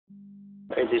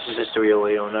Hey, this is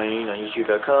Mr.Real809 on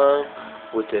YouTube.com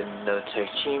with another tag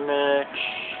team match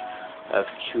of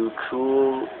two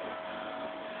cool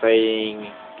fighting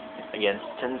against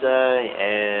Tensai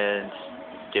and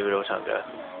David Otanga.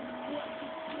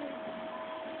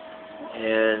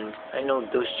 And I know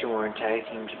those two weren't tag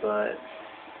teams, but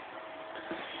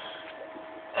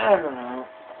I don't know.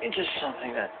 It's just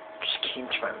something that just came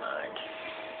to my mind.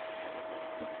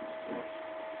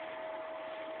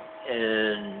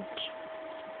 And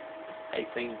I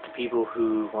thank the people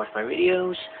who watch my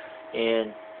videos,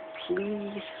 and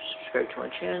please subscribe to my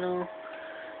channel.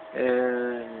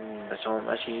 And that's all I'm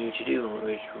asking you to do,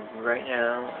 which right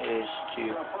now is to...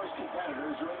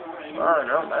 Oh,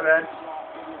 no, my bad.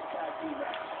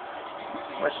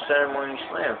 What's the Saturday Morning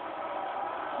Slam?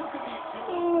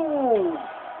 Ooh!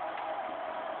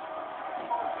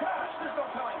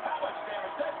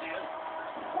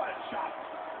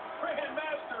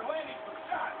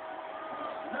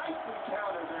 Nicely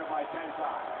countered there by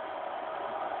tensai.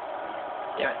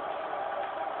 Damn it.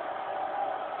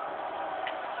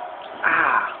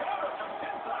 Ah!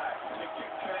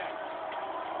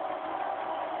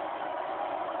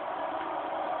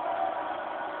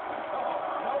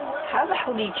 How the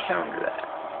hell do you counter that?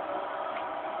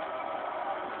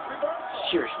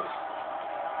 Seriously.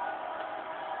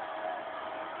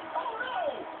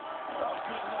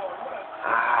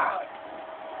 Ah!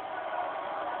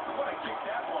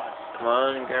 Come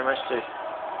on, Grandmaster.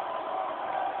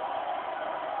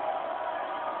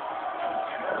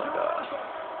 Oh my god.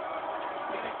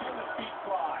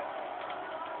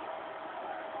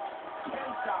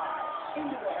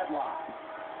 Into the headlock.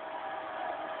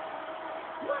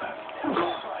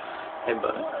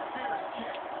 Headbutt.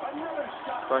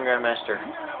 Come on, Grandmaster.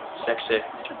 Sexy.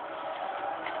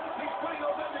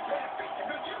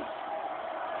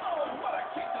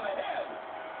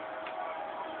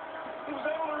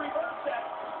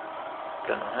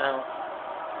 Don't know how.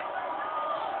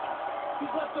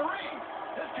 He's left the ring.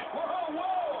 Whoa,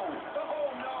 whoa! Oh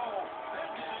no! That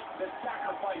did it. The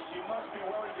sacrifice you must be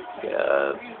willing to take. Get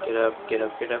up, get up, get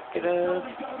up, get up, get up.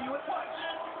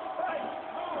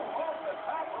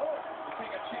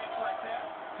 Take a chance like that.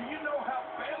 Do you know how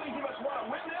badly he must want to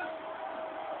win this?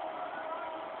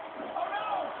 Oh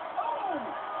no! Oh!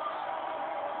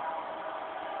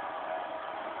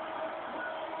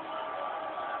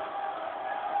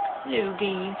 New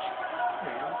games.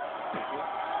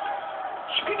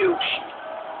 Skadoosh.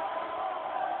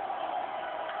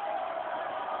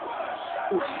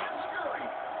 Oof.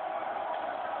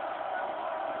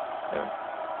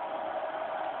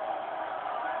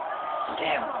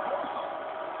 Damn.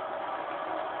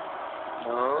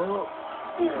 No.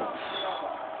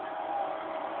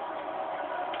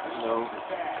 No.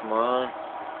 Come on.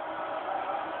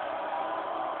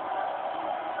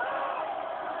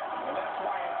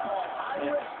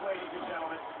 Ladies and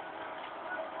gentlemen.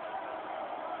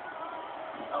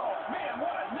 Oh man,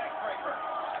 what a neck breaker!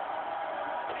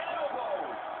 Elbow.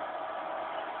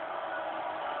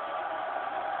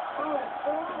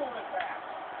 Brutal attack.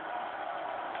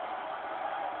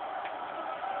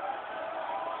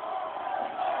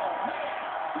 Oh man,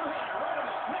 you hit it right on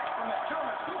his neck from that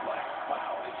German suplex.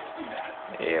 Wow, did you see that?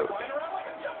 Yeah. Flying around like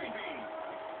a jumping bean.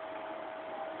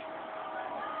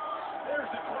 There's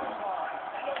the clothesline,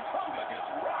 and Otanga gets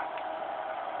rocked.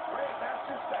 Great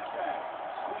master setback,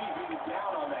 squeezing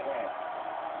down on the head.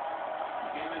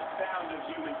 And the sound of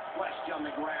human flesh on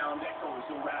the ground echoes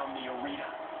around the arena.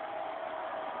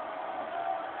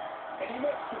 And he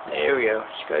makes the There we go.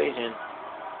 Scotty's in.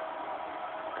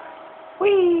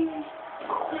 Whee!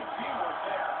 good teamwork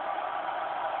there.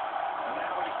 And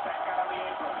now he's back out on the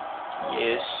apron.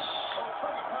 Yes.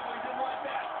 Otanga probably didn't like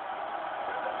that.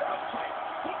 There's a drop kick.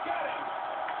 He got him.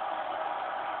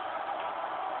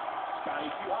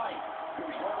 Scotty's too high. He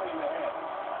was rolling in the head.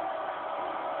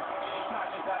 And he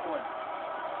catches that one.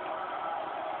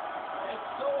 It's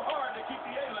so hard to keep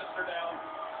the A-lister down.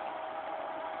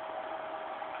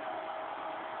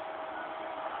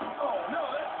 Oh no,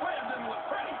 that slam didn't look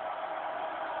pretty.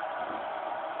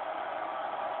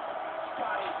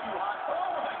 Scotty's too hot.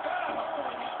 Oh my god!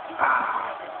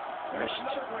 Ah. Missed.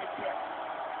 Another great kick.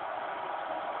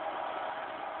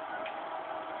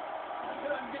 It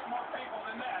doesn't get more painful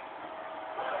than that.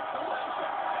 What a collision.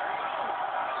 There he goes.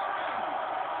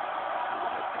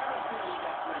 What a devastating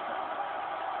neck breaker.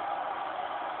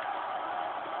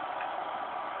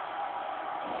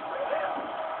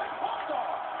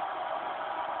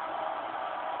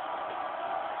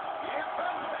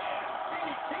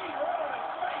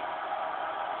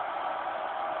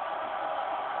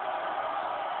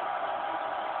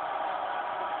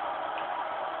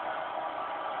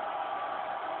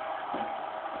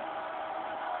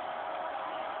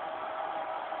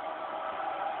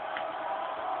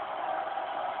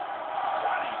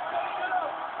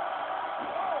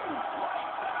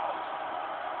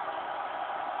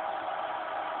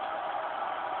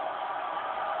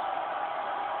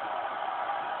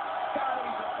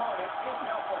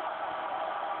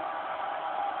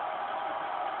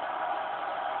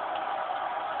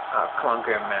 come on,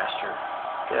 Grandmaster.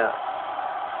 Yeah.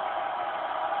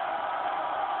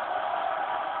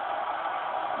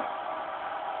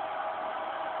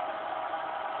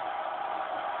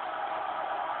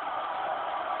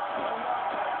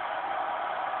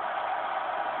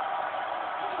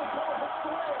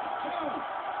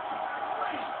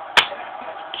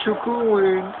 Too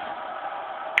cool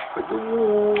for the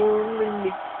warm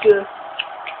nigga.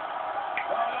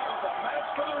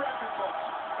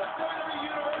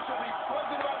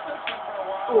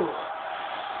 Oh.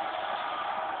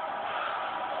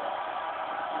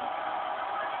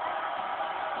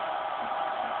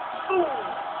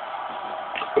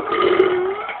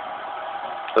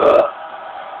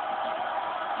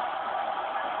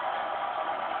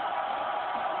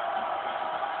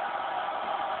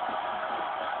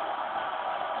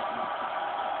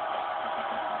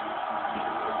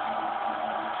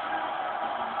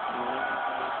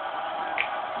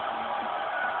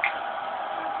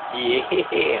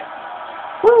 Yeah.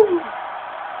 Woo!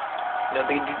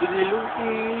 Nothing to do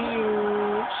lose.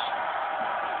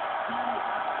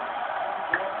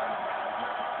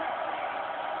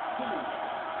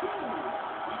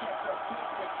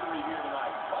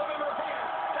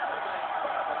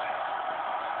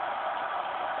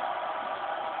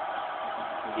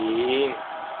 Yeah.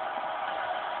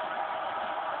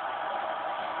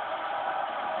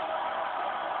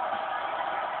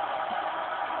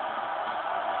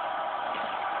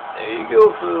 There you go,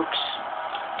 folks.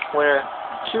 Winner,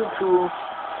 too cool.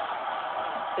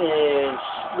 And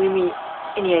leave me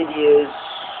any ideas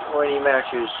or any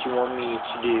matches you want me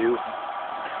to do.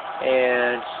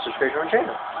 And subscribe to my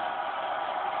channel.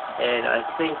 And I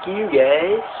thank you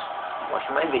guys for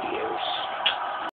watching my videos.